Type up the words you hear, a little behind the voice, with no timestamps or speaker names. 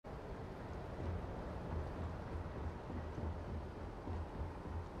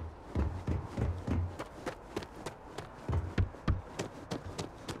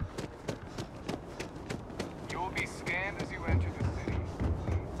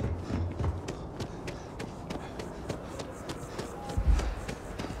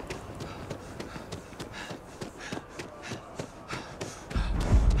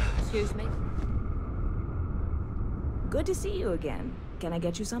Good to see you again. Can I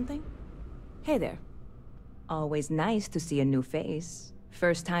get you something? Hey there. Always nice to see a new face.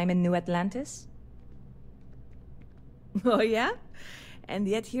 First time in New Atlantis? Oh yeah? And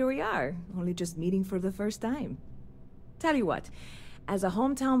yet here we are, only just meeting for the first time. Tell you what, as a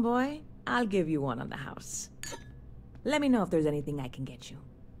hometown boy, I'll give you one on the house. Let me know if there's anything I can get you.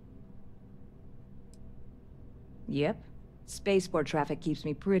 Yep. Spaceport traffic keeps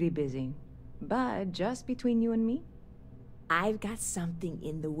me pretty busy. But just between you and me, I've got something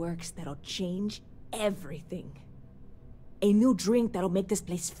in the works that'll change everything. A new drink that'll make this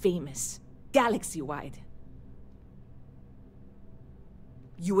place famous, galaxy-wide.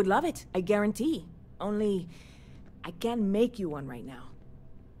 You would love it, I guarantee. Only, I can't make you one right now.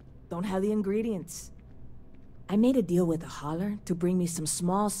 Don't have the ingredients. I made a deal with a hauler to bring me some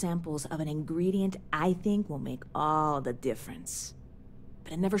small samples of an ingredient I think will make all the difference.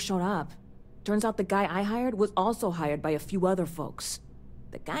 But it never showed up. Turns out the guy I hired was also hired by a few other folks.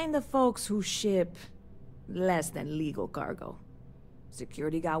 The kind of folks who ship less than legal cargo.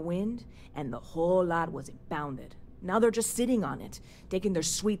 Security got wind, and the whole lot was impounded. Now they're just sitting on it, taking their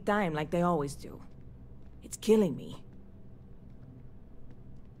sweet time like they always do. It's killing me.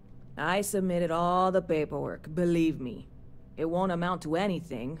 I submitted all the paperwork, believe me. It won't amount to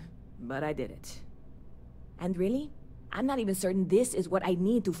anything, but I did it. And really, I'm not even certain this is what I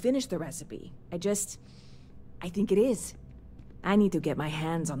need to finish the recipe. I think it is. I need to get my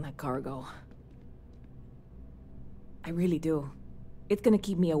hands on that cargo. I really do. It's gonna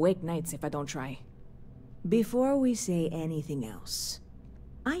keep me awake nights if I don't try. Before we say anything else,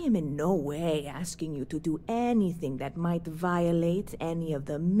 I am in no way asking you to do anything that might violate any of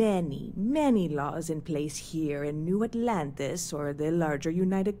the many, many laws in place here in New Atlantis or the larger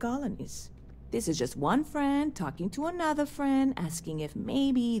United Colonies. This is just one friend talking to another friend, asking if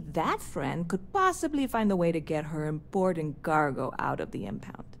maybe that friend could possibly find a way to get her important cargo out of the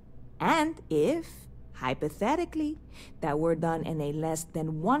impound. And if, hypothetically, that were done in a less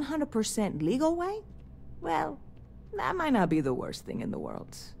than 100% legal way, well, that might not be the worst thing in the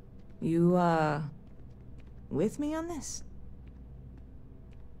world. You, with me on this?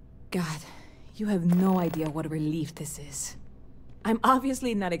 God, you have no idea what a relief this is. I'm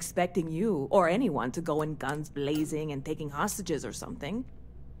obviously not expecting you, or anyone, to go in guns blazing and taking hostages or something.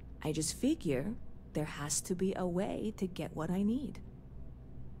 I just figure there has to be a way to get what I need.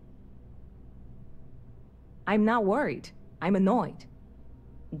 I'm not worried. I'm annoyed.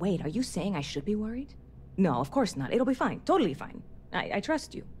 Wait, are you saying I should be worried? No, of course not. It'll be fine. Totally fine. I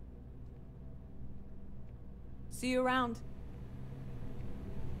trust you. See you around.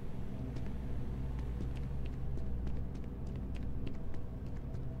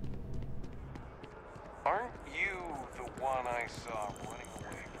 Aren't you the one I saw running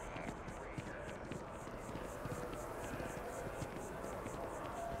away from that crazy?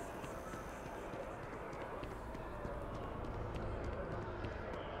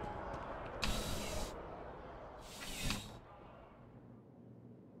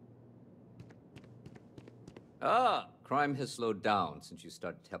 Ah, crime has slowed down since you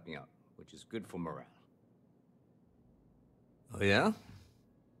started helping out, which is good for morale. Oh yeah?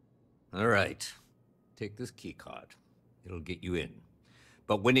 All right. Take this key card. It'll get you in.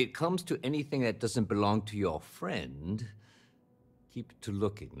 But when it comes to anything that doesn't belong to your friend, keep it to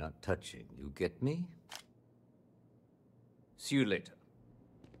looking, not touching. You get me? See you later.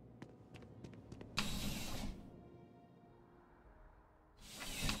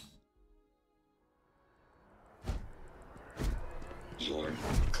 Your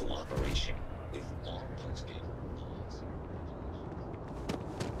cooperation with law enforcement.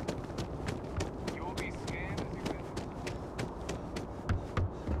 You will be scanned as you enter.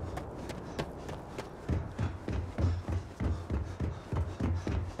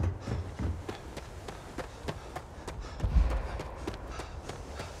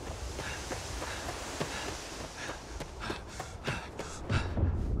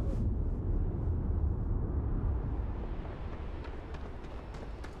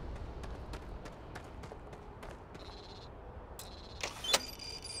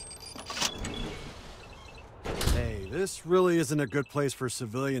 This really isn't a good place for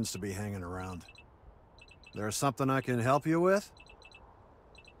civilians to be hanging around. There's something I can help you with?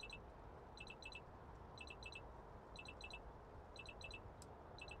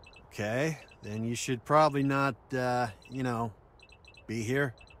 Okay, then you should probably not, be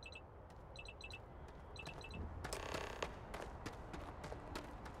here.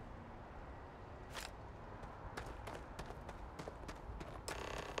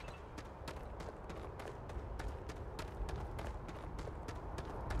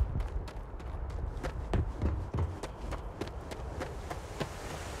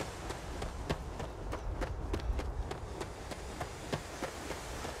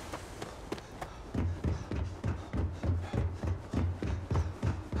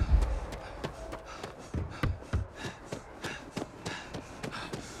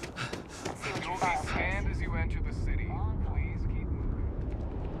 be scanned as you enter the city. Please keep moving.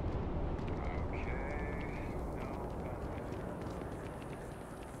 Okay.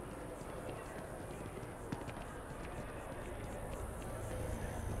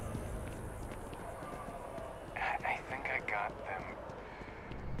 I think I got them.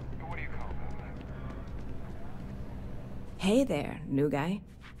 What do you call them? Hey there, new guy.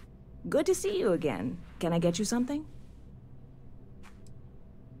 Good to see you again. Can I get you something?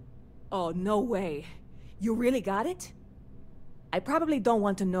 Oh, no way. You really got it? I probably don't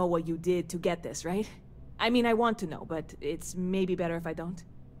want to know what you did to get this, right? I mean, I want to know, but it's maybe better if I don't.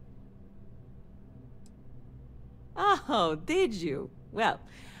 Oh, did you? Well,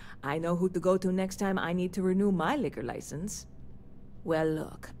 I know who to go to next time I need to renew my liquor license. Well,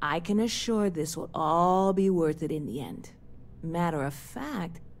 look, I can assure this will all be worth it in the end. Matter of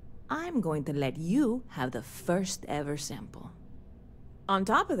fact, I'm going to let you have the first ever sample. On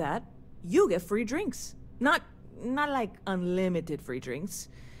top of that, you get free drinks. Not like unlimited free drinks,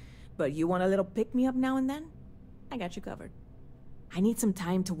 but you want a little pick-me-up now and then? I got you covered. I need some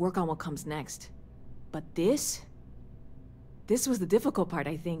time to work on what comes next. But this was the difficult part,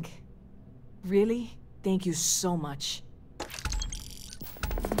 I think. Really? Thank you so much.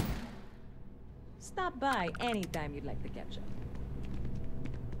 Stop by anytime you'd like to catch up.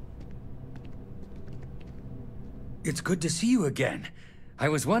 It's good to see you again. I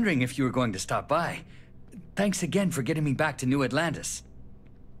was wondering if you were going to stop by. Thanks again for getting me back to New Atlantis.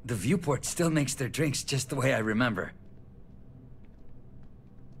 The Viewport still makes their drinks just the way I remember.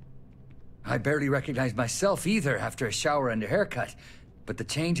 I barely recognize myself either after a shower and a haircut, but the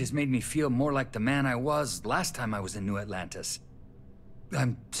change has made me feel more like the man I was last time I was in New Atlantis.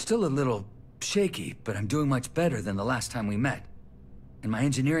 I'm still a little shaky, but I'm doing much better than the last time we met. And my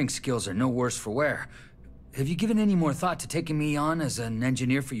engineering skills are no worse for wear. Have you given any more thought to taking me on as an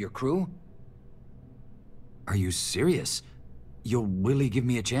engineer for your crew? Are you serious? You'll really give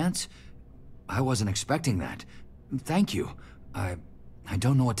me a chance? I wasn't expecting that. Thank you. I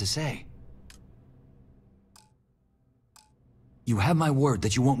don't know what to say. You have my word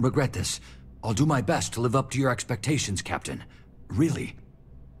that you won't regret this. I'll do my best to live up to your expectations, Captain. Really.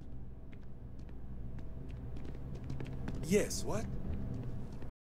 Yes, what?